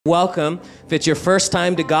Welcome. If it's your first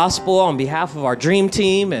time to gospel, on behalf of our dream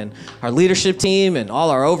team and our leadership team and all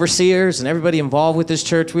our overseers and everybody involved with this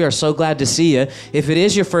church, we are so glad to see you. If it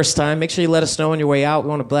is your first time, make sure you let us know on your way out. We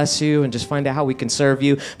want to bless you and just find out how we can serve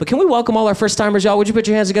you. But can we welcome all our first timers, y'all? Would you put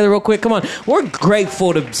your hands together real quick? Come on. We're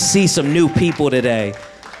grateful to see some new people today.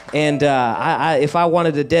 And if I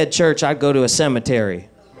wanted a dead church, I'd go to a cemetery.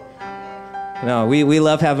 No, we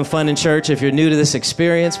love having fun in church. If you're new to this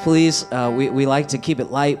experience, please, we like to keep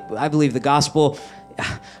it light. I believe the gospel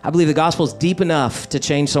is deep enough to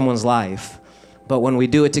change someone's life. But when we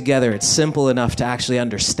do it together, it's simple enough to actually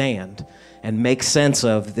understand and make sense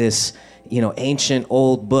of this, ancient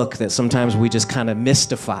old book that sometimes we just kind of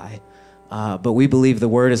mystify. But we believe the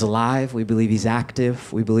Word is alive. We believe He's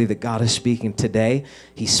active. We believe that God is speaking today.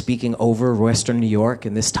 He's speaking over Western New York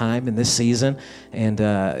in this time, in this season. And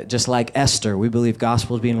just like Esther, we believe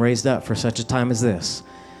gospel is being raised up for such a time as this.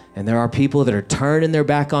 And there are people that are turning their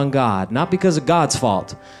back on God, not because of God's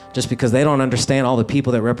fault, just because they don't understand all the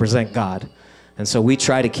people that represent God. And so we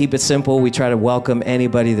try to keep it simple. We try to welcome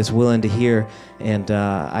anybody that's willing to hear. And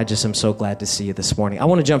I just am so glad to see you this morning. I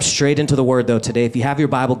want to jump straight into the Word, though, today. If you have your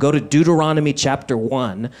Bible, go to Deuteronomy chapter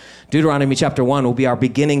 1. Deuteronomy chapter 1 will be our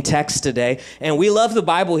beginning text today. And we love the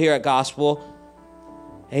Bible here at Gospel.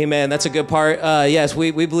 Amen. That's a good part. Yes,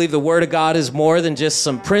 we believe the Word of God is more than just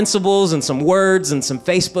some principles and some words and some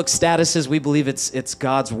Facebook statuses. We believe it's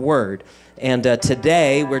God's Word. And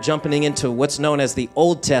today we're jumping into what's known as the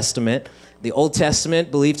Old Testament. The Old Testament,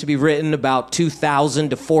 believed to be written about 2,000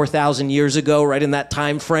 to 4,000 years ago, right in that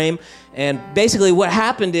time frame. And basically what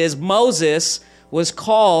happened is Moses was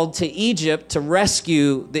called to Egypt to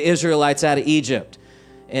rescue the Israelites out of Egypt.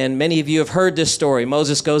 And many of you have heard this story.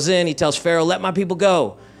 Moses goes in, he tells Pharaoh, let my people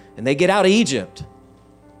go. And they get out of Egypt.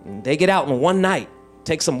 And they get out in one night. It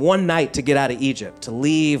takes them one night to get out of Egypt, to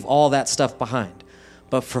leave all that stuff behind.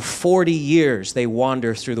 But for 40 years, they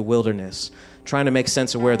wander through the wilderness, trying to make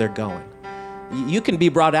sense of where they're going. You can be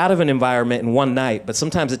brought out of an environment in one night, but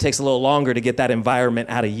sometimes it takes a little longer to get that environment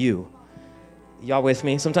out of you. Y'all with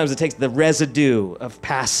me? Sometimes it takes the residue of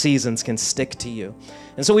past seasons can stick to you.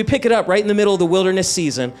 And so we pick it up right in the middle of the wilderness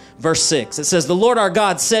season, verse 6. It says, the Lord our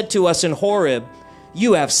God said to us in Horeb,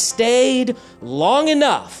 you have stayed long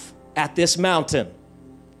enough at this mountain.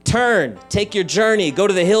 Turn, take your journey, go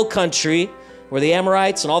to the hill country, where the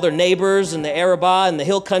Amorites and all their neighbors and the Arabah and the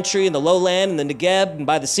hill country and the lowland and the Negeb and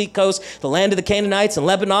by the sea coast, the land of the Canaanites and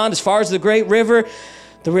Lebanon, as far as the great river,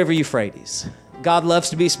 the river Euphrates. God loves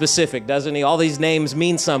to be specific, doesn't he? All these names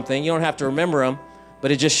mean something. You don't have to remember them, but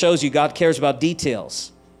it just shows you God cares about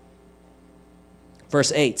details.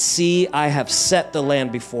 Verse 8, see, I have set the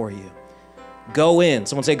land before you. Go in.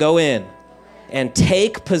 Someone say, go in. And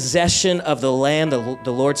take possession of the land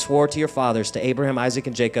the Lord swore to your fathers, to Abraham, Isaac,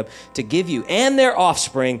 and Jacob, to give you and their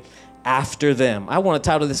offspring after them. I want to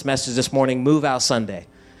title this message this morning, Move Out Sunday.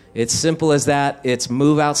 It's simple as that. It's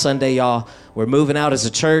Move Out Sunday, y'all. We're moving out as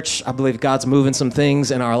a church. I believe God's moving some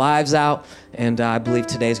things in our lives out, and I believe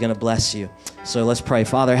today is going to bless you. So let's pray.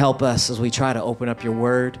 Father, help us as we try to open up your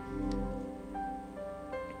word.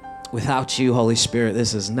 Without you, Holy Spirit,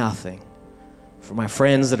 this is nothing. For my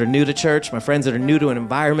friends that are new to church, my friends that are new to an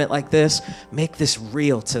environment like this, make this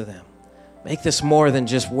real to them. Make this more than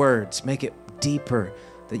just words. Make it deeper,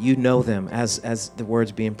 that you know them as the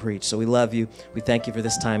words being preached. So we love you. We thank you for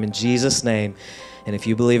this time in Jesus' name. And if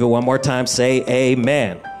you believe it one more time, say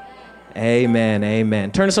amen. Amen,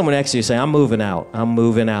 amen. Turn to someone next to you and say, I'm moving out. I'm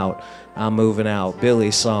moving out. I'm moving out.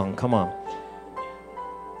 Billy's song. Come on.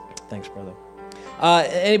 Thanks, brother.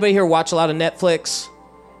 Anybody here watch a lot of Netflix?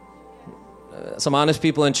 Some honest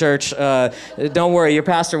people in church. Don't worry, your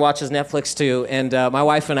pastor watches Netflix too. And my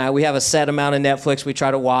wife and I, we have a set amount of Netflix we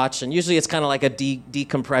try to watch. And usually it's kind of like a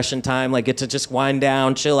decompression time, like get to just wind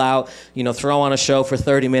down, chill out, throw on a show for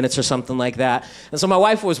 30 minutes or something like that. And so my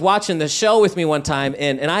wife was watching the show with me one time,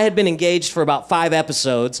 and I had been engaged for about 5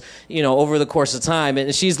 episodes, over the course of time.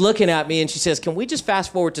 And she's looking at me and she says, can we just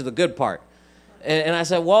fast forward to the good part? And I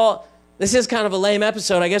said, well, this is kind of a lame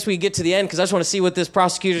episode. I guess we get to the end because I just want to see what this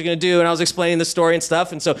prosecutor's going to do. And I was explaining the story and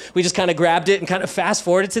stuff. And so we just kind of grabbed it and kind of fast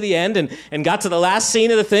forwarded to the end and got to the last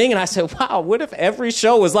scene of the thing. And I said, wow, what if every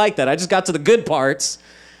show was like that? I just got to the good parts.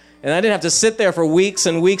 And I didn't have to sit there for weeks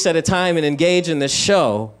and weeks at a time and engage in this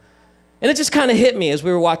show. And it just kind of hit me as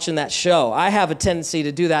we were watching that show. I have a tendency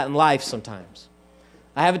to do that in life sometimes.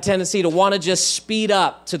 I have a tendency to want to just speed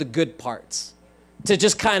up to the good parts, to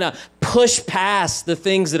just kind of push past the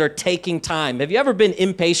things that are taking time. Have you ever been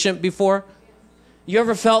impatient before? You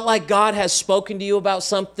ever felt like God has spoken to you about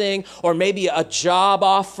something, or maybe a job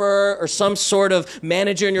offer, or some sort of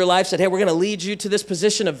manager in your life said, hey, we're going to lead you to this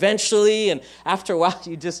position eventually, and after a while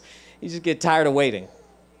you just get tired of waiting?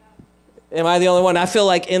 Am I the only one? I feel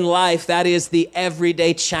like in life, that is the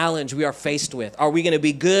everyday challenge we are faced with. Are we going to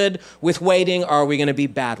be good with waiting, or are we going to be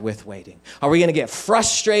bad with waiting? Are we going to get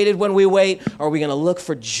frustrated when we wait, or are we going to look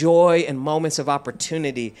for joy and moments of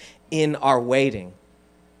opportunity in our waiting?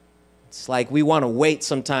 It's like we want to wait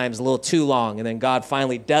sometimes a little too long, and then God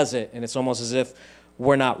finally does it, and it's almost as if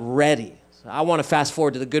we're not ready. So I want to fast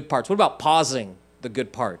forward to the good parts. What about pausing the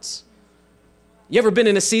good parts? You ever been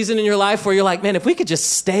in a season in your life where you're like, man, if we could just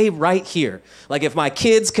stay right here, like if my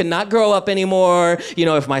kids could not grow up anymore,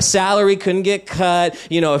 if my salary couldn't get cut,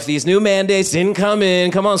 if these new mandates didn't come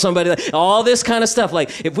in, come on, somebody, all this kind of stuff,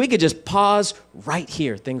 like if we could just pause right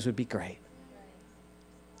here, things would be great.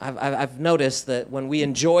 I've noticed that when we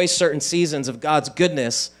enjoy certain seasons of God's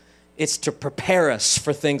goodness, it's to prepare us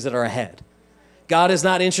for things that are ahead. God is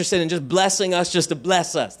not interested in just blessing us just to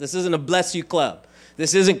bless us. This isn't a bless you club.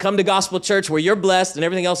 This isn't come to gospel church where you're blessed and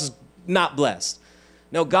everything else is not blessed.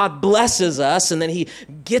 No, God blesses us, and then he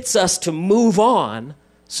gets us to move on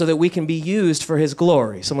so that we can be used for his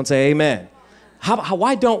glory. Someone say amen.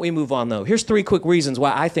 Why don't we move on, though? Here's 3 quick reasons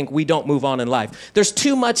why I think we don't move on in life. There's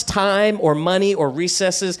too much time or money or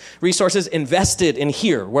resources invested in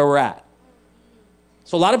here where we're at.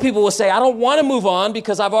 So a lot of people will say, I don't want to move on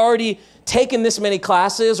because I've already taken this many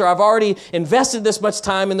classes, or I've already invested this much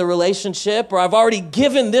time in the relationship, or I've already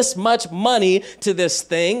given this much money to this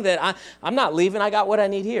thing that I'm not leaving. I got what I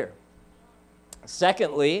need here.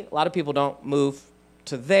 Secondly, a lot of people don't move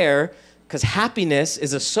to there because happiness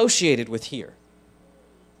is associated with here.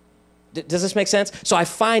 Does this make sense? So I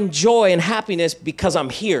find joy and happiness because I'm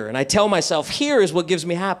here, and I tell myself here is what gives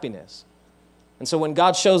me happiness. And so when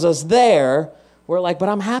God shows us there, we're like, but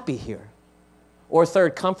I'm happy here. Or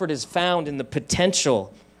third, comfort is found in the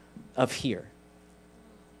potential of here.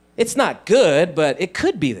 It's not good, but it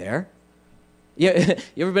could be there. You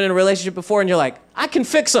ever been in a relationship before and you're like, I can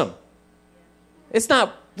fix them. It's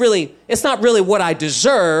not really what I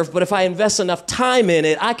deserve, but if I invest enough time in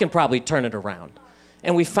it, I can probably turn it around.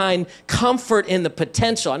 And we find comfort in the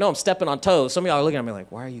potential. I know I'm stepping on toes. Some of y'all are looking at me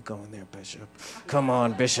like, why are you going there, Bishop? Come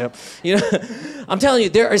on, Bishop. I'm telling you,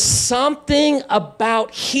 there is something about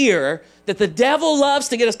here that the devil loves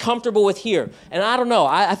to get us comfortable with here. And I don't know.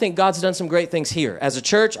 I think God's done some great things here. As a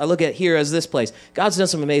church, I look at here as this place. God's done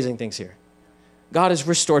some amazing things here. God has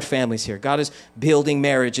restored families here. God is building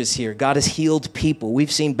marriages here. God has healed people.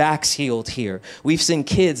 We've seen backs healed here. We've seen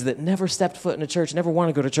kids that never stepped foot in a church, never want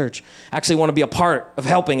to go to church, actually want to be a part of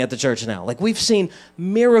helping at the church now. Like, we've seen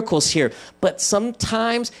miracles here. But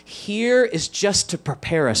sometimes here is just to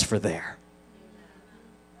prepare us for there.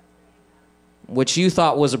 What you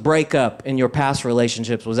thought was a breakup in your past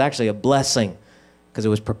relationships was actually a blessing because it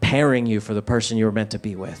was preparing you for the person you were meant to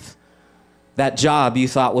be with. That job you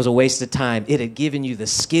thought was a waste of time, it had given you the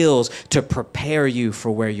skills to prepare you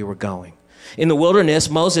for where you were going. In the wilderness,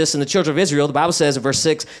 Moses and the children of Israel, the Bible says in verse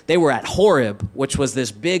 6, they were at Horeb, which was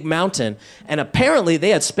this big mountain, and apparently they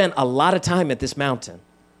had spent a lot of time at this mountain.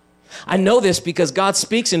 I know this because God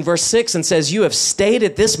speaks in verse 6 and says, you have stayed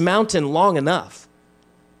at this mountain long enough.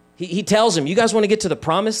 He tells them, you guys want to get to the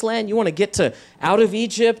promised land? You want to get out of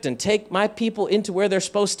Egypt and take my people into where they're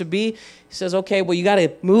supposed to be? He says, okay, well, you got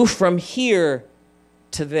to move from here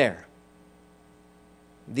to there.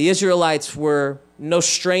 The Israelites were no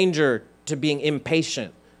stranger to being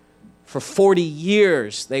impatient. For 40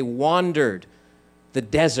 years, they wandered the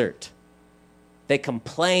desert. They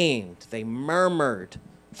complained. They murmured.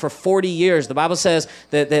 For 40 years, the Bible says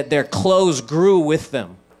that their clothes grew with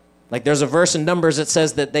them. Like, there's a verse in Numbers that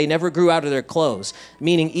says that they never grew out of their clothes,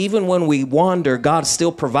 meaning even when we wander, God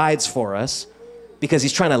still provides for us because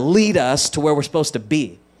he's trying to lead us to where we're supposed to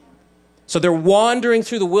be. So they're wandering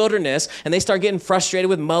through the wilderness, and they start getting frustrated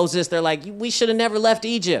with Moses. They're like, we should have never left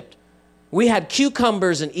Egypt. We had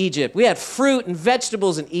cucumbers in Egypt. We had fruit and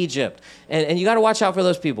vegetables in Egypt. And you got to watch out for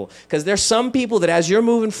those people, because there's some people that as you're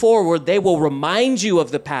moving forward, they will remind you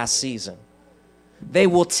of the past season. They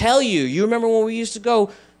will tell you, you remember when we used to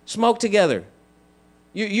go smoke together?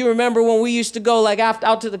 You remember when we used to go like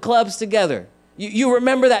out to the clubs together? You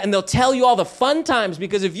remember that, and they'll tell you all the fun times,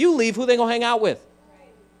 because if you leave, who they gonna hang out with?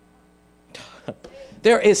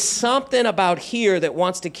 There is something about here that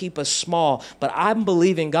wants to keep us small, but I'm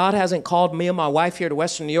believing God hasn't called me and my wife here to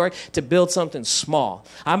Western New York to build something small.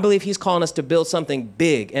 I believe he's calling us to build something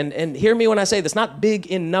big. And hear me when I say this, not big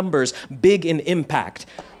in numbers, big in impact.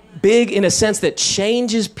 Big in a sense that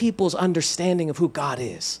changes people's understanding of who God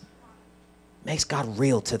is. Makes God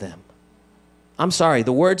real to them. I'm sorry,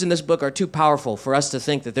 the words in this book are too powerful for us to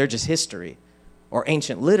think that they're just history or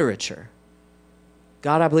ancient literature.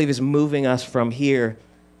 God, I believe, is moving us from here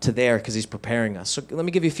to there because he's preparing us. So let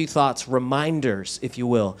me give you a few thoughts, reminders, if you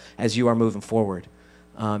will, as you are moving forward.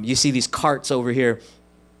 You see these carts over here.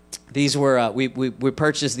 These were, we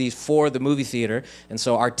purchased these for the movie theater. And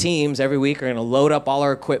so our teams every week are going to load up all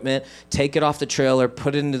our equipment, take it off the trailer,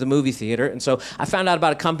 put it into the movie theater. And so I found out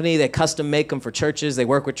about a company. They custom make them for churches. They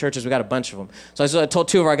work with churches. We got a bunch of them. So I told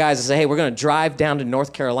two of our guys, I said, hey, we're going to drive down to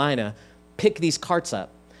North Carolina, pick these carts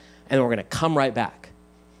up, and then we're going to come right back.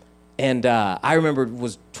 And I remember it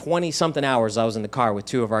was 20-something hours I was in the car with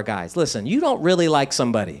two of our guys. Listen, you don't really like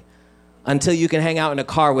somebody until you can hang out in a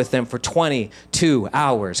car with them for 22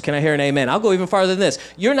 hours. Can I hear an amen? I'll go even farther than this.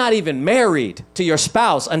 You're not even married to your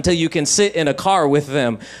spouse until you can sit in a car with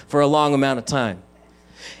them for a long amount of time.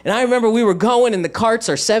 And I remember we were going, and the carts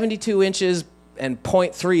are 72 inches and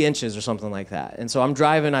 0.3 inches or something like that. And so I'm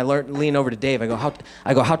driving. I lean over to Dave. I go,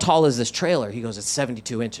 how tall is this trailer? He goes, it's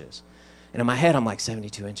 72 inches. And in my head, I'm like,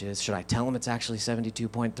 72 inches. Should I tell him it's actually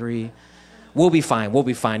 72.3? We'll be fine. We'll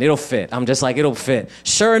be fine. It'll fit. I'm just like, it'll fit.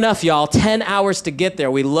 Sure enough, y'all, 10 hours to get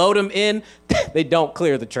there. We load them in. They don't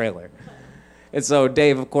clear the trailer. And so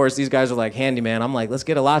Dave, of course, these guys are like, handyman. I'm like, let's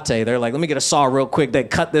get a latte. They're like, let me get a saw real quick. They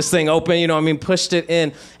cut this thing open, you know what I mean? Pushed it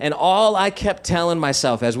in. And all I kept telling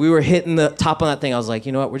myself as we were hitting the top of that thing, I was like,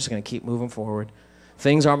 you know what? We're just going to keep moving forward.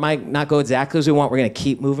 Things might not go exactly as we want. We're going to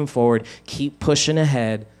keep moving forward, keep pushing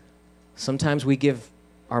ahead. Sometimes we give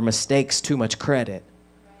our mistakes too much credit,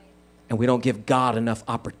 and we don't give God enough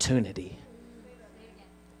opportunity.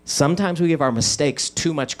 Sometimes we give our mistakes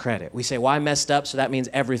too much credit. We say, well, I messed up, so that means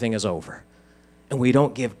everything is over. And we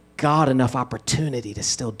don't give God enough opportunity to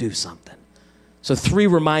still do something. So 3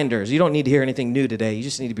 reminders. You don't need to hear anything new today. You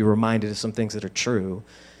just need to be reminded of some things that are true.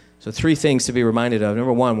 So 3 things to be reminded of.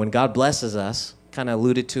 Number 1, when God blesses us, kind of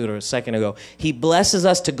alluded to it a second ago, he blesses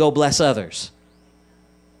us to go bless others.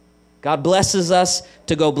 God blesses us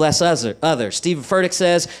to go bless others. Stephen Furtick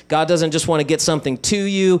says, God doesn't just want to get something to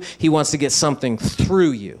you, he wants to get something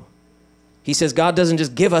through you. He says God doesn't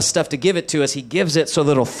just give us stuff to give it to us, he gives it so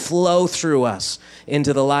that it'll flow through us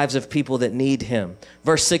into the lives of people that need him.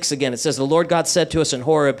 Verse 6 again, it says, the Lord God said to us in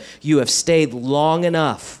Horeb, you have stayed long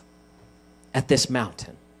enough at this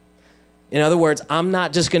mountain. In other words, I'm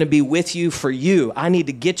not just going to be with you for you. I need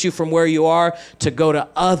to get you from where you are to go to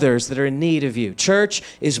others that are in need of you. Church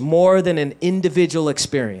is more than an individual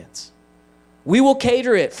experience. We will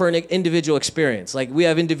cater it for an individual experience. Like we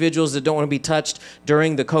have individuals that don't want to be touched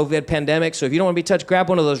during the COVID pandemic. So if you don't want to be touched, grab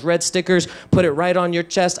one of those red stickers, put it right on your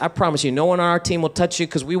chest. I promise you, no one on our team will touch you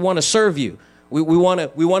because we want to serve you. We want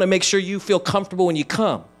to make sure you feel comfortable when you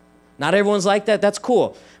come. Not everyone's like that. That's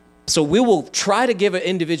cool. So we will try to give an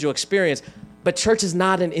individual experience, but church is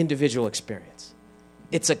not an individual experience.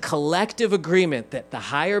 It's a collective agreement that the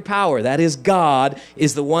higher power, that is God,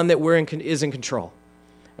 is the one that is in control.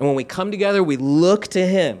 And when we come together, we look to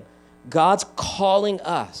him. God's calling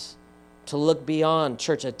us to look beyond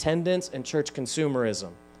church attendance and church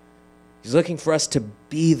consumerism. He's looking for us to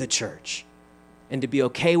be the church and to be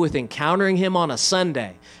okay with encountering him on a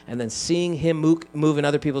Sunday and then seeing him move in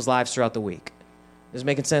other people's lives throughout the week. Is it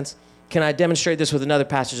making sense? Can I demonstrate this with another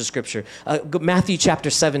passage of Scripture? Matthew chapter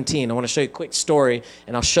 17. I want to show you a quick story,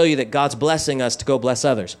 and I'll show you that God's blessing us to go bless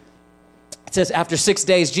others. It says, after 6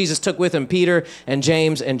 days, Jesus took with him Peter and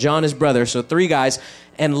James and John, his brother, so 3 guys,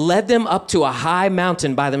 and led them up to a high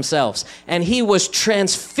mountain by themselves. And he was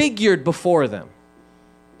transfigured before them.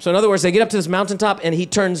 So in other words, they get up to this mountaintop, and he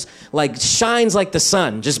shines like the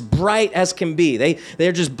sun, just bright as can be.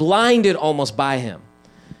 They're just blinded almost by him.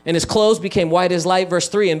 And his clothes became white as light, verse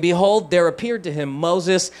 3. And behold, there appeared to him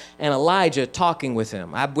Moses and Elijah talking with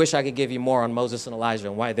him. I wish I could give you more on Moses and Elijah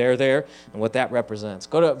and why they're there and what that represents.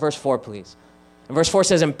 Go to verse 4, please. And verse 4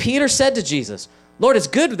 says, and Peter said to Jesus, Lord, it's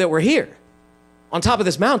good that we're here on top of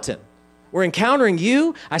this mountain. We're encountering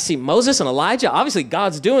you. I see Moses and Elijah. Obviously,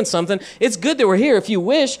 God's doing something. It's good that we're here. If you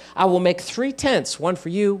wish, I will make 3 tents, one for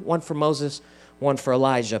you, one for Moses, one for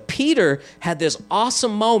Elijah. Peter had this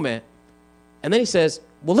awesome moment, and then he says,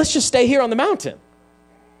 well, let's just stay here on the mountain.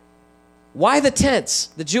 Why the tents?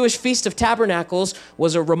 The Jewish Feast of Tabernacles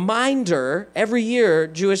was a reminder. Every year,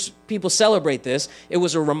 Jewish people celebrate this. It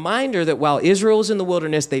was a reminder that while Israel was in the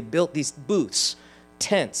wilderness, they built these booths,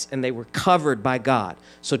 tents, and they were covered by God.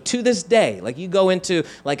 So to this day, like you go into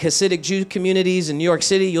like Hasidic Jew communities in New York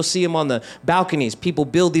City, you'll see them on the balconies. People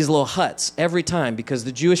build these little huts every time because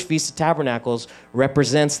the Jewish Feast of Tabernacles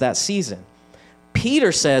represents that season.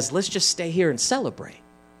 Peter says, let's just stay here and celebrate.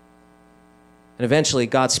 And eventually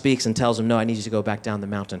God speaks and tells him, no, I need you to go back down the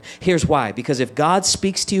mountain. Here's why. Because if God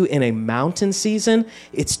speaks to you in a mountain season,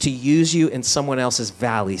 it's to use you in someone else's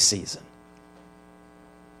valley season.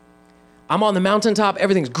 I'm on the mountaintop.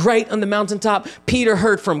 Everything's great on the mountaintop. Peter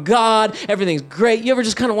heard from God. Everything's great. You ever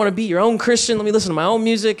just kind of want to be your own Christian? Let me listen to my own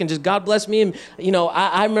music and just God bless me. And,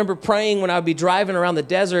 I remember praying when I would be driving around the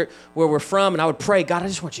desert where we're from, and I would pray, God, I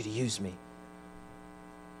just want you to use me.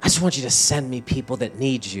 I just want you to send me people that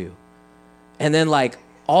need you. And then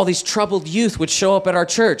all these troubled youth would show up at our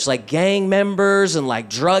church, like gang members and like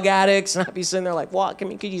drug addicts. And I'd be sitting there like, what?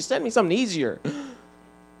 Could you send me something easier?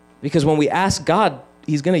 Because when we ask God,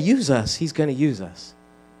 he's going to use us. He's going to use us.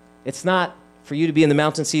 It's not for you to be in the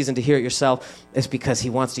mountain season to hear it yourself. It's because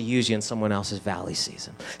he wants to use you in someone else's valley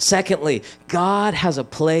season. Secondly, God has a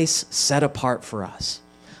place set apart for us.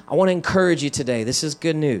 I want to encourage you today. This is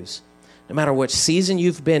good news. No matter which season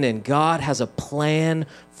you've been in, God has a plan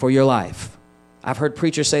for your life. I've heard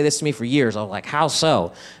preachers say this to me for years. I was like, how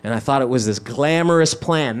so? And I thought it was this glamorous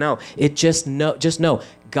plan. No, just know,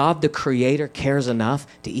 God the Creator cares enough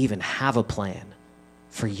to even have a plan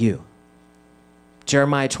for you.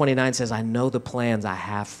 Jeremiah 29 says, I know the plans I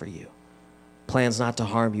have for you. Plans not to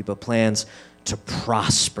harm you, but plans to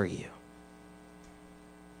prosper you.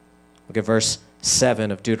 Look at verse 7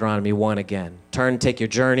 of Deuteronomy 1 again. Turn, take your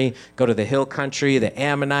journey, go to the hill country, the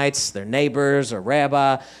Ammonites, their neighbors,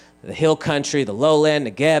 Arabah, the hill country, the lowland,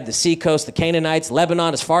 Negeb, the seacoast, the Canaanites,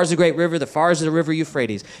 Lebanon, as far as the great river, the far as the river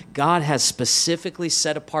Euphrates. God has specifically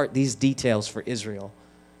set apart these details for Israel.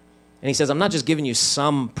 And he says, I'm not just giving you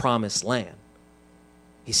some promised land.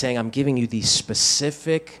 He's saying, I'm giving you the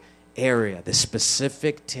specific area, the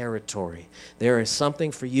specific territory. There is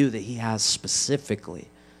something for you that he has specifically.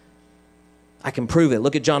 I can prove it.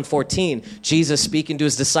 Look at John 14. Jesus speaking to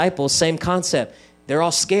his disciples, same concept. They're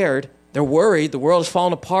all scared. They're worried. The world is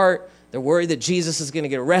falling apart. They're worried that Jesus is going to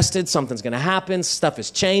get arrested. Something's going to happen. Stuff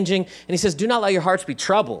is changing. And he says, do not let your hearts be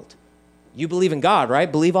troubled. You believe in God,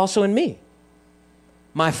 right? Believe also in me.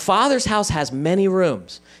 My Father's house has many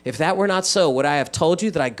rooms. If that were not so, would I have told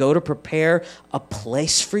you that I go to prepare a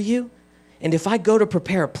place for you? And if I go to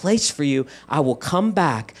prepare a place for you, I will come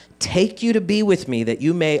back, take you to be with me, that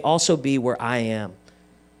you may also be where I am.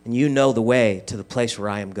 And you know the way to the place where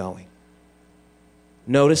I am going.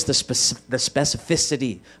 Notice the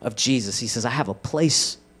specificity of Jesus. He says, I have a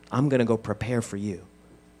place I'm going to go prepare for you.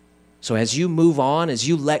 So as you move on, as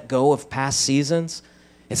you let go of past seasons,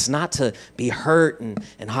 it's not to be hurt and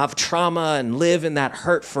have trauma and live in that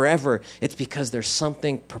hurt forever. It's because there's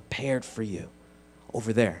something prepared for you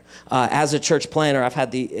over there. As a church planner, I've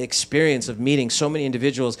had the experience of meeting so many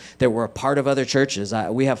individuals that were a part of other churches.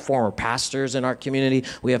 We have former pastors in our community.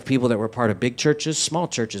 We have people that were part of big churches, small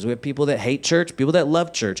churches. We have people that hate church, people that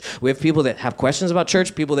love church. We have people that have questions about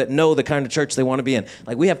church, people that know the kind of church they want to be in.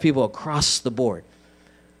 Like, we have people across the board.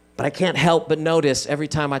 But I can't help but notice every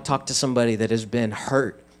time I talk to somebody that has been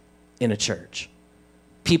hurt in a church,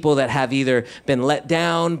 people that have either been let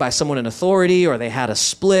down by someone in authority, or they had a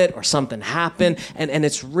split, or something happened, and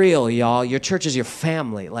it's real, y'all. Your church is your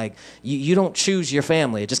family. Like, you don't choose your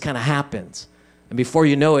family. It just kind of happens. And before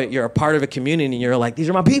you know it, you're a part of a community, and you're like, these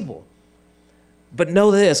are my people. But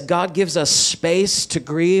know this, God gives us space to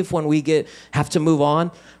grieve when we have to move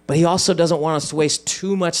on, but he also doesn't want us to waste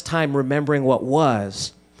too much time remembering what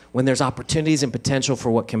was when there's opportunities and potential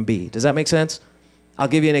for what can be. Does that make sense? I'll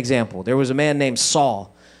give you an example. There was a man named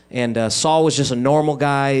Saul, and Saul was just a normal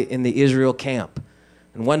guy in the Israel camp.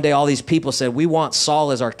 And one day all these people said, we want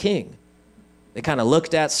Saul as our king. They kind of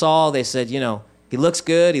looked at Saul. They said, he looks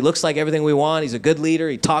good. He looks like everything we want. He's a good leader.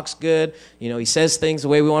 He talks good. He says things the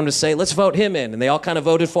way we want him to say. Let's vote him in. And they all kind of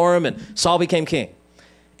voted for him, and Saul became king.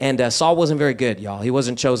 And Saul wasn't very good, y'all. He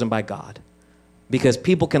wasn't chosen by God. Because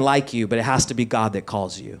people can like you, but it has to be God that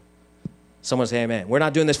calls you. Someone say amen. We're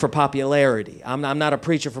not doing this for popularity. I'm not a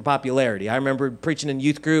preacher for popularity. I remember preaching in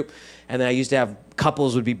youth group, and then I used to have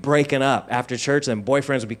couples would be breaking up after church, and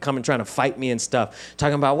boyfriends would be coming trying to fight me and stuff,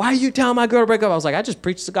 talking about, why are you telling my girl to break up? I was like, I just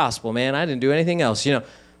preached the gospel, man. I didn't do anything else,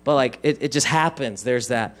 But like, it just happens. There's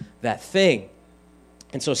that thing.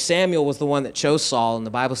 And so Samuel was the one that chose Saul, and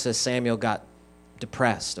the Bible says Samuel got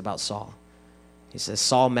depressed about Saul. He says,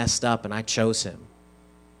 Saul messed up, and I chose him.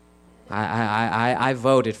 I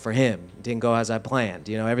voted for him. It didn't go as I planned.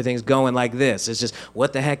 Everything's going like this. It's just,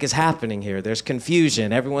 what the heck is happening here? There's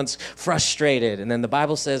confusion. Everyone's frustrated. And then the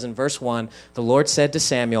Bible says in verse 1, the Lord said to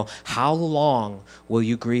Samuel, how long will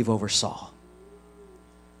you grieve over Saul?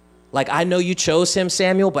 Like, I know you chose him,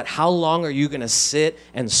 Samuel, but how long are you going to sit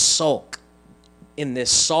and sulk in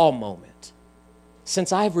this Saul moment?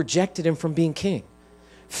 Since I have rejected him from being king.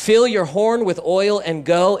 Fill your horn with oil and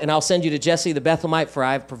go, and I'll send you to Jesse the Bethlehemite, for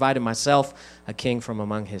I have provided myself a king from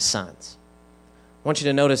among his sons. I want you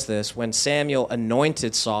to notice this. When Samuel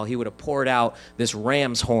anointed Saul, he would have poured out this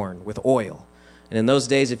ram's horn with oil. And in those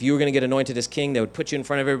days, if you were going to get anointed as king, they would put you in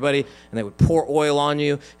front of everybody, and they would pour oil on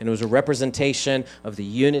you, and it was a representation of the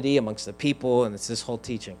unity amongst the people, and it's this whole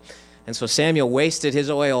teaching. And so Samuel wasted his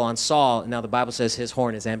oil on Saul, and now the Bible says his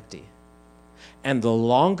horn is empty. And the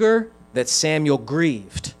longer that Samuel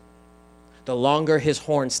grieved, the longer his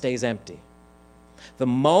horn stays empty. The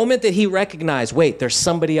moment that he recognized, wait, there's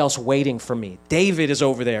somebody else waiting for me. David is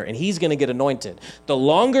over there, and he's going to get anointed. The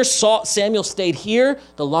longer Samuel stayed here,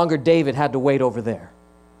 the longer David had to wait over there.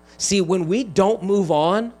 See, when we don't move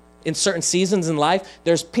on in certain seasons in life,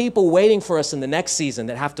 there's people waiting for us in the next season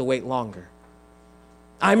that have to wait longer.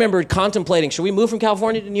 I remember contemplating, should we move from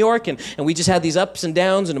California to New York? And we just had these ups and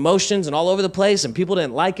downs and emotions and all over the place, and people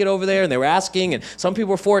didn't like it over there, and they were asking, and some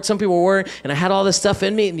people were for it, some people weren't, and I had all this stuff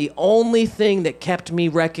in me, and the only thing that kept me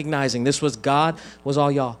recognizing this was God was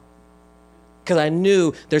all y'all. Because I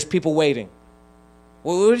knew there's people waiting.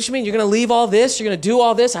 Well, what do you mean? You're going to leave all this? You're going to do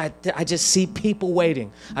all this? I just see people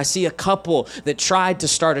waiting. I see a couple that tried to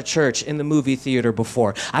start a church in the movie theater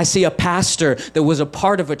before. I see a pastor that was a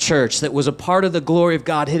part of a church, that was a part of the glory of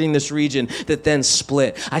God hitting this region, that then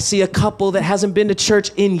split. I see a couple that hasn't been to church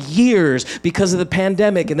in years because of the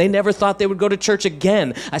pandemic, and they never thought they would go to church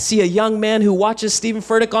again. I see a young man who watches Stephen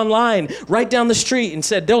Furtick online right down the street and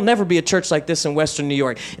said, there'll never be a church like this in Western New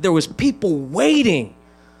York. There was people waiting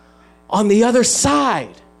on the other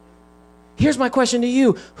side. Here's my question to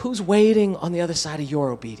you. Who's waiting on the other side of your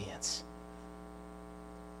obedience?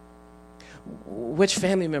 Which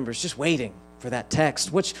family member's just waiting for that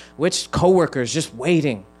text? Which coworker's just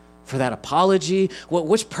waiting for that apology?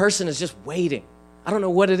 Which person is just waiting? I don't know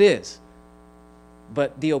what it is,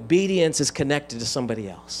 but the obedience is connected to somebody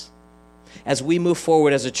else. As we move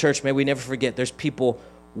forward as a church, may we never forget there's people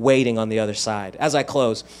waiting on the other side. As I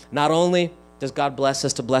close, not only does God bless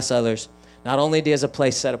us to bless others, not only does a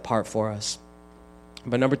place set apart for us,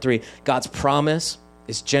 but number 3, God's promise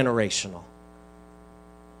is generational.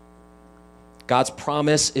 God's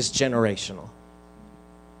promise is generational.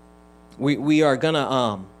 We are going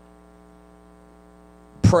to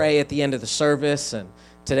pray at the end of the service, and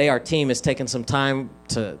today our team is taking some time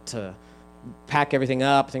to pack everything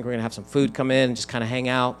up. I think we're going to have some food come in and just kind of hang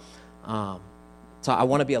out. So I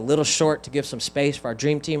want to be a little short to give some space for our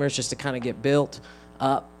dream teamers just to kind of get built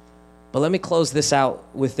up. But let me close this out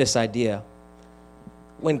with this idea.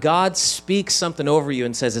 When God speaks something over you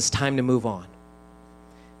and says it's time to move on,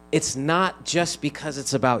 it's not just because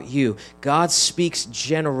it's about you. God speaks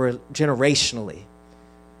generationally.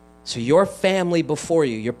 So your family before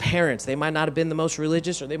you, your parents, they might not have been the most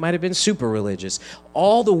religious, or they might have been super religious.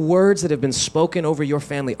 All the words that have been spoken over your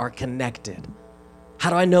family are connected. How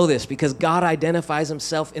do I know this? Because God identifies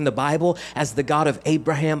himself in the Bible as the God of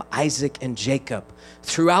Abraham, Isaac, and Jacob.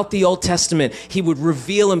 Throughout the Old Testament, he would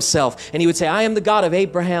reveal himself, and he would say, I am the God of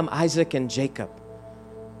Abraham, Isaac, and Jacob.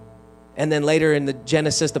 And then later in the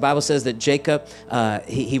Genesis, the Bible says that Jacob,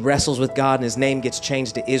 he wrestles with God, and his name gets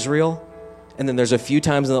changed to Israel. And then there's a few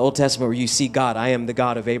times in the Old Testament where you see God, I am the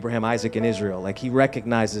God of Abraham, Isaac, and Israel. Like he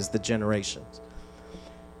recognizes the generations.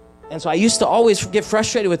 And so I used to always get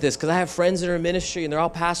frustrated with this because I have friends that are in ministry and they're all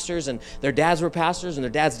pastors, and their dads were pastors and their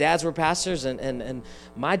dads' were pastors. And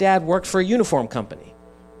my dad worked for a uniform company.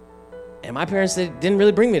 And my parents, they didn't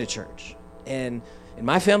really bring me to church. And in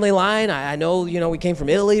my family line, I know, we came from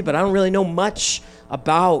Italy, but I don't really know much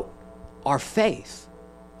about our faith.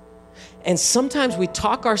 And sometimes we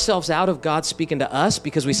talk ourselves out of God speaking to us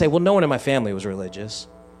because we say, well, no one in my family was religious.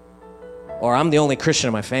 Or I'm the only Christian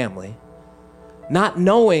in my family. Not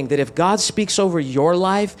knowing that if God speaks over your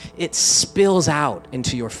life, it spills out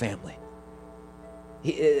into your family.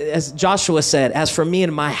 As Joshua said, as for me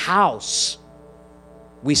and my house,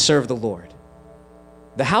 we serve the Lord.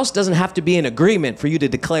 The house doesn't have to be in agreement for you to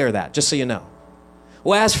declare that, just so you know.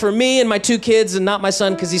 Well, as for me and my 2 kids and not my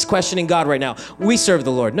son because he's questioning God right now, we serve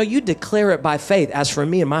the Lord. No, you declare it by faith. As for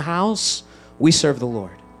me and my house, we serve the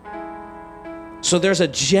Lord. So there's a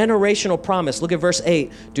generational promise. Look at verse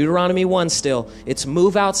 8, Deuteronomy 1 still. It's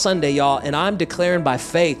Move Out Sunday, y'all, and I'm declaring by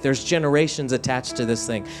faith there's generations attached to this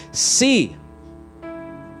thing. See.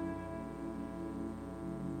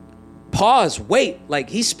 Pause, wait, like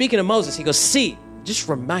he's speaking to Moses. He goes, see, just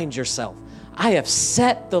remind yourself, I have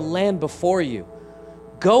set the land before you.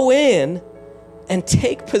 Go in and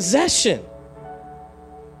take possession.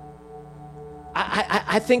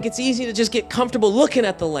 I think it's easy to just get comfortable looking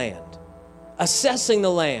at the land, assessing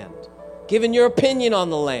the land, giving your opinion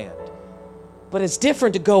on the land. But it's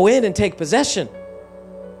different to go in and take possession.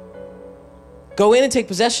 Go in and take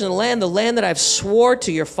possession of the land that I've swore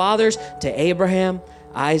to your fathers, to Abraham,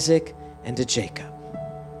 Isaac, and to Jacob.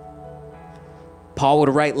 Paul would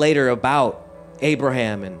write later about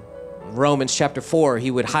Abraham, and Romans chapter 4, he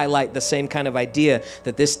would highlight the same kind of idea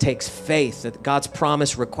that this takes faith, that God's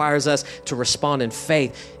promise requires us to respond in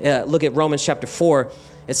faith. Look at Romans chapter 4.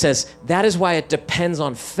 It says, that is why it depends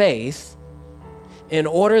on faith, in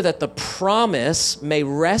order that the promise may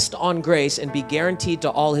rest on grace and be guaranteed to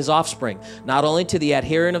all his offspring, not only to the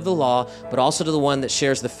adherent of the law, but also to the one that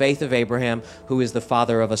shares the faith of Abraham, who is the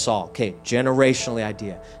father of us all. Okay, generationally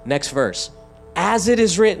idea. Next verse. As it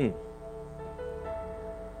is written,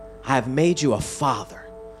 I have made you a father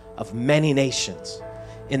of many nations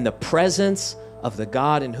in the presence of the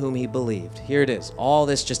God in whom he believed. Here it is. All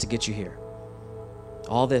this just to get you here.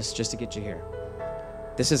 All this just to get you here.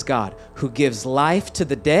 This is God who gives life to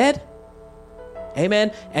the dead,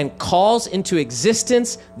 amen, and calls into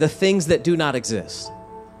existence the things that do not exist.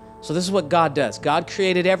 So this is what God does. God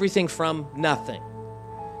created everything from nothing.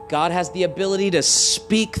 God has the ability to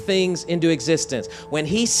speak things into existence. When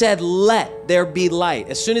he said, let there be light,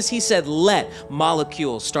 as soon as he said, let,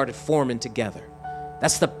 molecules started forming together.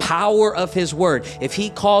 That's the power of his word. If he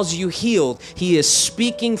calls you healed, he is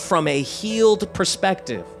speaking from a healed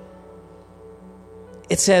perspective.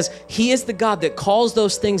 It says, he is the God that calls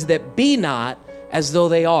those things that be not as though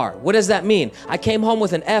they are. What does that mean? I came home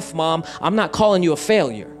with an F, Mom. I'm not calling you a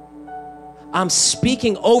failure. I'm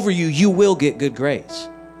speaking over you. You will get good grades.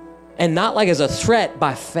 And not like as a threat,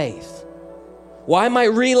 by faith. Well, I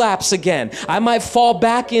might relapse again. I might fall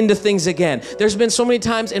back into things again. There's been so many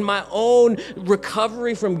times in my own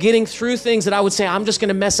recovery from getting through things that I would say, I'm just going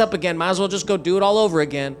to mess up again. Might as well just go do it all over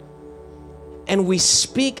again. And we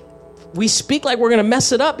speak like we're going to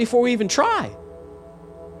mess it up before we even try.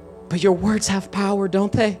 But your words have power,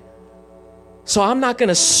 don't they? So I'm not going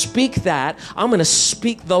to speak that. I'm going to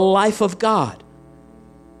speak the life of God.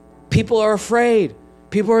 People are afraid.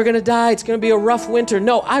 People are going to die. It's going to be a rough winter.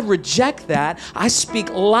 No, I reject that. I speak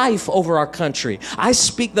life over our country. I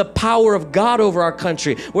speak the power of God over our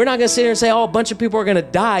country. We're not going to sit here and say, oh, a bunch of people are going to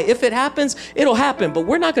die. If it happens, it'll happen. But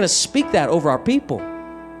we're not going to speak that over our people.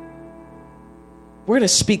 We're going to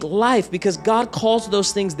speak life, because God calls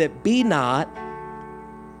those things that be not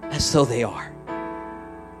as though they are.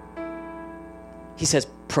 He says,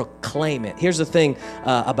 proclaim it. Here's the thing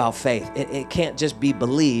about faith. It can't just be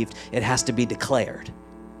believed. It has to be declared.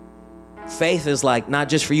 Faith is like not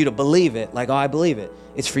just for you to believe it, like, oh, I believe it.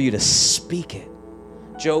 It's for you to speak it.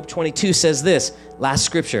 Job 22 says this, last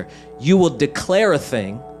scripture, you will declare a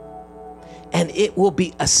thing and it will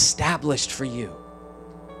be established for you.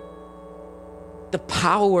 The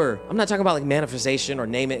power, I'm not talking about like manifestation or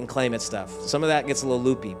name it and claim it stuff. Some of that gets a little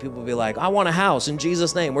loopy. People will be like, I want a house in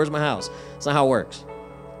Jesus' name. Where's my house? That's not how it works.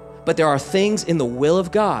 But there are things in the will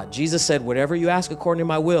of God. Jesus said, whatever you ask according to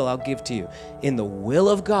my will, I'll give to you. In the will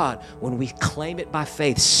of God, when we claim it by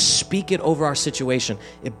faith, speak it over our situation,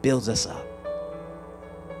 it builds us up.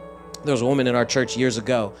 There was a woman in our church years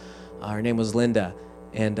ago. Her name was Linda.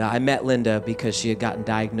 And I met Linda because she had gotten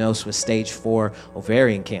diagnosed with stage 4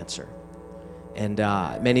 ovarian cancer. And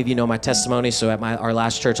many of you know my testimony. So at our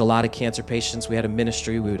last church, a lot of cancer patients, we had a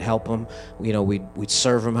ministry. We would help them. We'd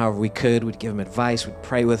serve them however we could. We'd give them advice. We'd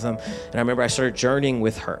pray with them. And I remember I started journeying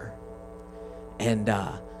with her. And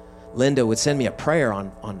Linda would send me a prayer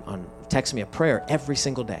text me a prayer every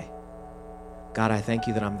single day. God, I thank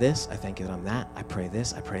you that I'm this. I thank you that I'm that. I pray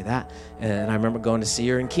this. I pray that. And I remember going to see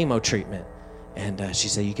her in chemo treatment. And she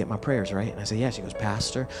said, you get my prayers, right? And I said, yeah. She goes,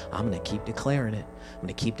 Pastor, I'm going to keep declaring it. I'm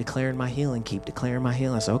going to keep declaring my healing, keep declaring my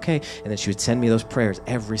healing. I said, okay. And then she would send me those prayers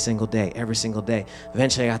every single day, every single day.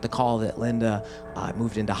 Eventually, I got the call that Linda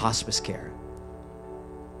moved into hospice care.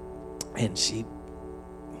 And she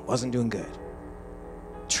wasn't doing good.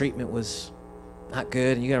 Treatment was not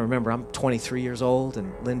good. And you got to remember, I'm 23 years old,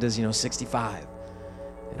 and Linda's, 65.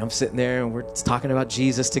 And I'm sitting there, and we're talking about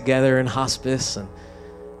Jesus together in hospice.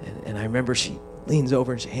 And I remember she leans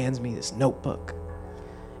over and she hands me this notebook,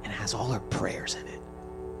 and it has all her prayers in it.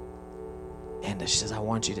 And she says, I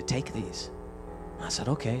want you to take these. I said,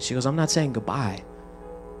 okay. She goes, I'm not saying goodbye,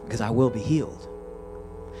 because I will be healed.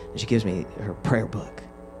 And she gives me her prayer book.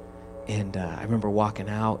 And I remember walking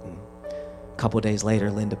out, and a couple of days later,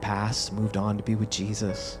 Linda passed, moved on to be with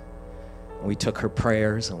Jesus. And we took her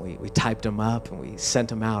prayers, and we typed them up, and we sent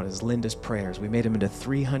them out as Linda's prayers. We made them into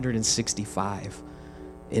 365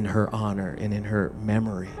 in her honor and in her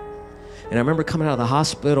memory. And I remember coming out of the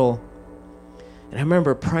hospital, and I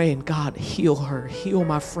remember praying, God, heal her, heal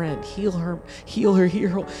my friend, heal her, heal her, heal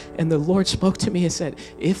her. And the Lord spoke to me and said,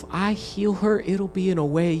 if I heal her, it'll be in a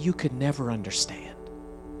way you could never understand.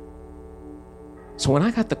 So when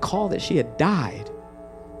I got the call that she had died,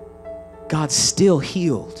 God still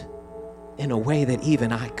healed in a way that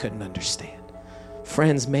even I couldn't understand.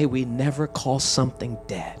 Friends, may we never call something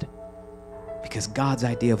dead, because God's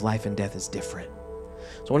idea of life and death is different.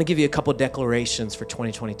 So I want to give you a couple declarations for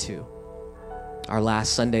 2022. Our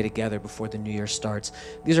last Sunday together before the new year starts.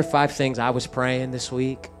 These are 5 things I was praying this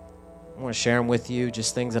week. I want to share them with you,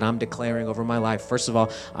 just things that I'm declaring over my life. First of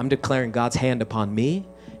all, I'm declaring God's hand upon me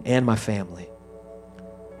and my family.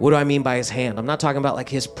 What do I mean by his hand? I'm not talking about like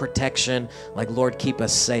his protection, like Lord, keep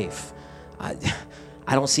us safe. I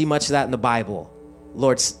don't see much of that in the Bible.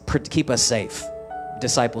 Lord, keep us safe.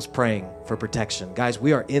 Disciples praying for protection. Guys,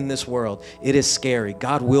 we are in this world. It is scary.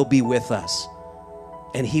 God will be with us,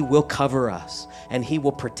 and he will cover us, and he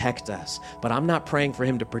will protect us. But I'm not praying for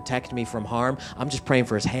him to protect me from harm. I'm just praying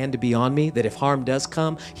for his hand to be on me, that if harm does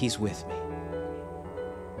come, he's with me.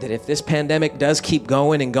 That if this pandemic does keep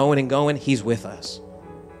going and going and going, he's with us.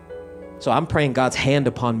 So I'm praying God's hand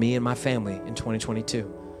upon me and my family in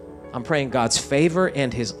 2022. I'm praying God's favor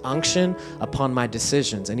and his unction upon my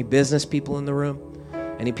decisions. Any business people in the room?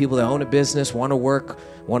 Any people that own a business, want to work,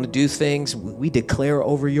 want to do things? We declare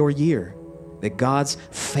over your year that God's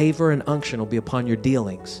favor and unction will be upon your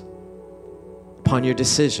dealings, upon your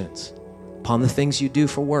decisions, upon the things you do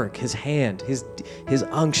for work, his hand, his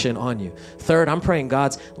unction on you. Third, I'm praying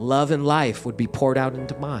God's love and life would be poured out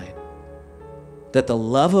into mine. That the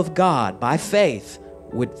love of God by faith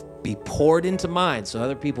would be poured into mine so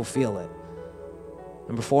other people feel it.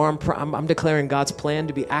 Number 4, I'm declaring God's plan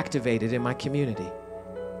to be activated in my community.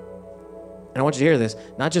 And I want you to hear this,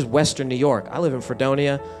 not just Western New York. I live in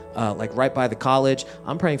Fredonia, like right by the college.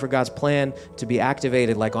 I'm praying for God's plan to be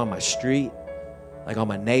activated like on my street, like on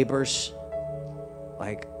my neighbors,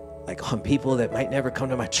 like on people that might never come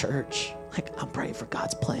to my church. Like I'm praying for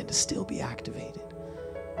God's plan to still be activated.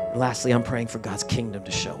 And lastly, I'm praying for God's kingdom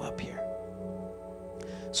to show up here.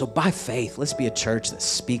 So by faith, let's be a church that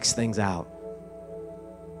speaks things out.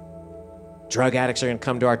 Drug addicts are going to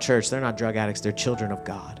come to our church. They're not drug addicts. They're children of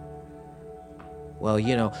God. Well,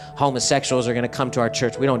 homosexuals are going to come to our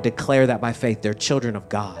church. We don't declare that by faith. They're children of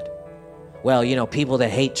God. Well, people that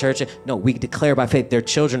hate church, no, we declare by faith they're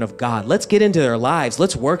children of God. Let's get into their lives.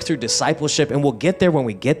 Let's work through discipleship, and we'll get there when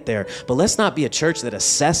we get there. But let's not be a church that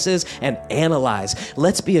assesses and analyzes.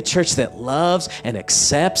 Let's be a church that loves and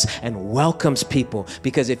accepts and welcomes people.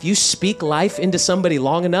 Because if you speak life into somebody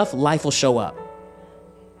long enough, life will show up.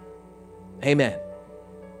 Amen.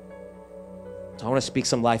 So I want to speak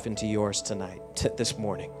some life into yours tonight, this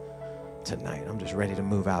morning. Tonight. I'm just ready to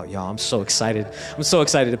move out, y'all. I'm so excited. I'm so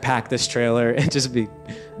excited to pack this trailer and just be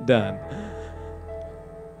done.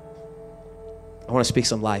 I want to speak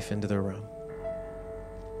some life into the room.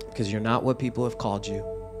 Because you're not what people have called you.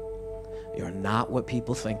 You're not what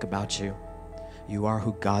people think about you. You are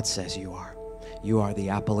who God says you are. You are the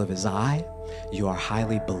apple of his eye. You are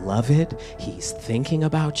highly beloved. He's thinking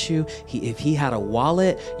about you. If he had a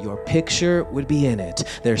wallet, your picture would be in it.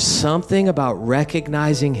 There's something about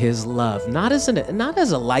recognizing his love, not as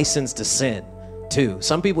a license to sin, too.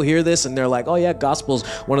 Some people hear this and they're like, oh yeah, gospel's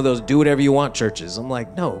one of those do whatever you want churches. I'm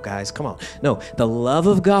like, no, guys, come on. No, the love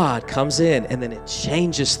of God comes in and then it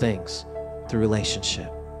changes things through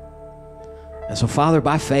relationship. And so, Father,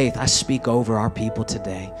 by faith, I speak over our people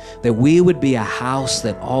today that we would be a house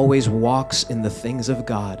that always walks in the things of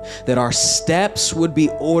God, that our steps would be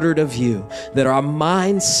ordered of you, that our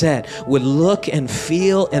mindset would look and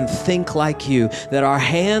feel and think like you, that our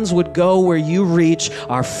hands would go where you reach,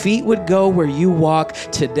 our feet would go where you walk.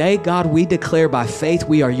 Today, God, we declare by faith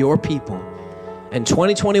we are your people. And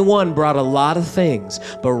 2021 brought a lot of things,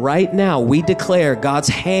 but right now we declare God's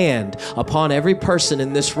hand upon every person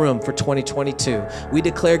in this room for 2022. We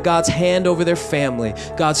declare God's hand over their family,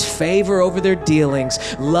 God's favor over their dealings,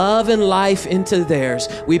 love and life into theirs.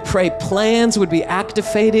 We pray plans would be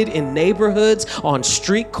activated in neighborhoods, on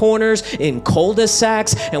street corners, in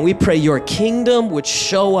cul-de-sacs, and we pray your kingdom would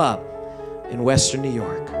show up in Western New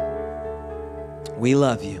York. We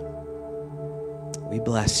love you. We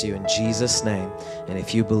bless you in Jesus' name. And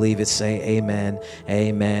if you believe it, say amen,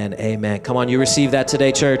 amen, amen. Come on, you receive that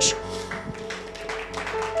today, church.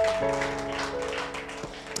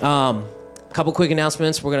 Couple quick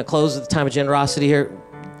announcements. We're going to close at the time of generosity here.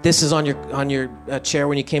 This is on your chair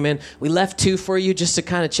when you came in. We left 2 for you just to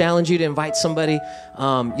kind of challenge you to invite somebody.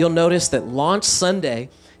 You'll notice that Launch Sunday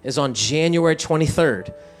is on January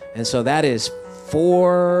 23rd. And so that is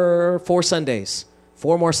four Sundays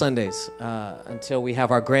 4 more Sundays until we have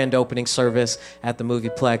our grand opening service at the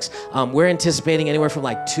Movieplex. We're anticipating anywhere from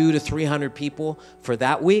like 200 to 300 people for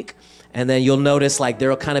that week. And then you'll notice like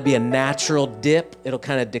there'll kind of be a natural dip. It'll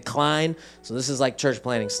kind of decline. So this is like church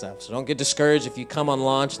planning stuff. So don't get discouraged if you come on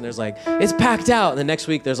launch and there's like, it's packed out. And the next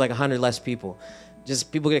week there's like 100 less people.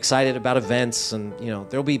 Just people get excited about events, and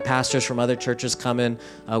there'll be pastors from other churches coming.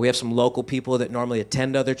 We have some local people that normally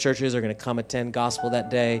attend other churches are going to come attend gospel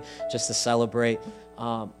that day just to celebrate.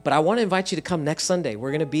 But I want to invite you to come next Sunday.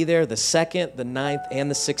 We're going to be there the 2nd, the 9th,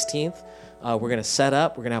 and the 16th. We're going to set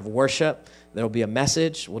up. We're going to have worship. There'll be a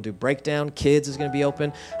message. We'll do breakdown. Kids is going to be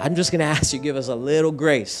open. I'm just going to ask you to give us a little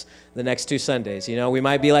grace the next 2 Sundays. We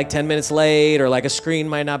might be like 10 minutes late, or like a screen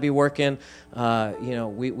might not be working.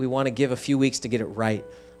 We want to give a few weeks to get it right.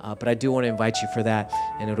 But I do want to invite you for that,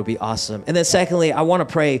 and it'll be awesome. And then secondly, I want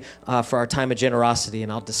to pray for our time of generosity,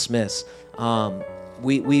 and I'll dismiss.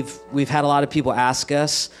 We've had a lot of people ask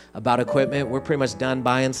us about equipment. We're pretty much done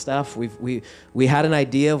buying stuff. We had an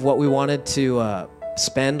idea of what we wanted to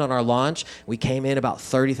spend on our launch. We came in about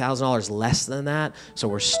 $30,000 less than that. So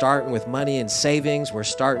we're starting with money and savings. We're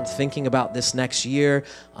starting thinking about this next year.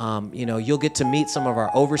 You'll get to meet some of our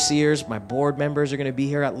overseers. My board members are going to be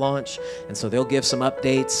here at launch, and so they'll give some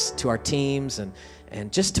updates to our teams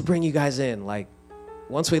and just to bring you guys in. Like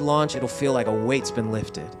once we launch, it'll feel like a weight's been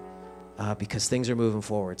lifted. Because things are moving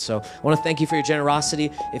forward. So I want to thank you for your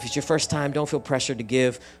generosity. If it's your first time, don't feel pressured to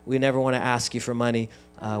give. We never want to ask you for money.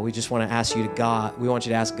 We just want to ask you to God. We want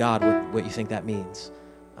you to ask God what you think that means.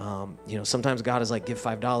 Sometimes God is like, give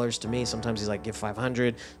 $5 to me. Sometimes he's like, give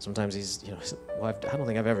 500. Sometimes he's, I don't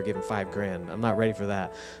think I've ever given $5,000. I'm not ready for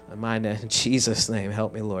that. Mine, in Jesus' name,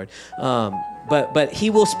 help me, Lord. But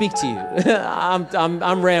he will speak to you.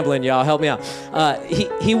 I'm rambling, y'all. Help me out.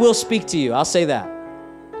 He will speak to you. I'll say that.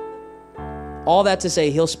 All that to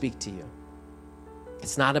say, he'll speak to you.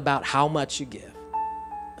 It's not about how much you give.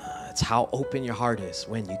 It's how open your heart is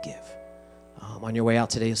when you give. On your way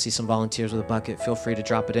out today, you'll see some volunteers with a bucket. Feel free to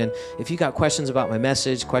drop it in. If you got questions about my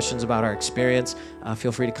message, questions about our experience,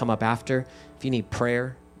 feel free to come up after. If you need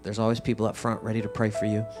prayer, there's always people up front ready to pray for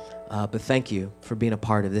you. But thank you for being a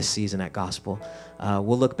part of this season at Gospel.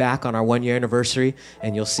 We'll look back on our 1-year anniversary,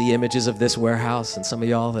 and you'll see images of this warehouse, and some of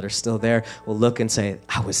y'all that are still there will look and say,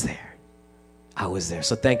 I was there. I was there.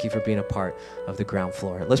 So thank you for being a part of the ground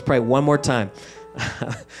floor. Let's pray one more time.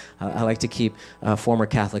 I like to keep former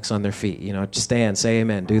Catholics on their feet. Just stand, say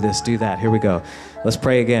amen, do this, do that. Here we go. Let's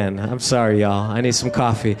pray again. I'm sorry, y'all. I need some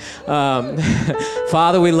coffee.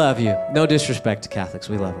 Father, we love you. No disrespect to Catholics.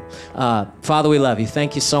 We love them. Father, we love you.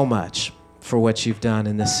 Thank you so much for what you've done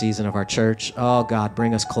in this season of our church. Oh, God,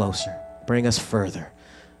 bring us closer. Bring us further.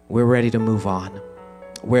 We're ready to move on.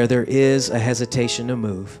 Where there is a hesitation to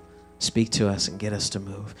move, speak to us and get us to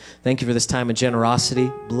move. Thank you for this time of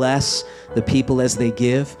generosity. Bless the people as they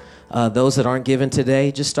give. Those that aren't given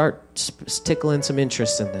today, just start tickling some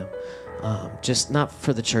interest in them. Just not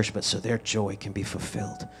for the church, but so their joy can be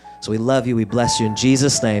fulfilled. So we love you. We bless you in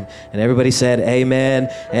Jesus' name. And everybody said amen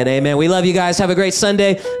and amen. We love you guys. Have a great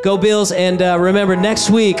Sunday. Go Bills. And remember, next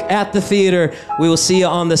week at the theater, we will see you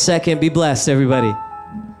on the 2nd. Be blessed, everybody.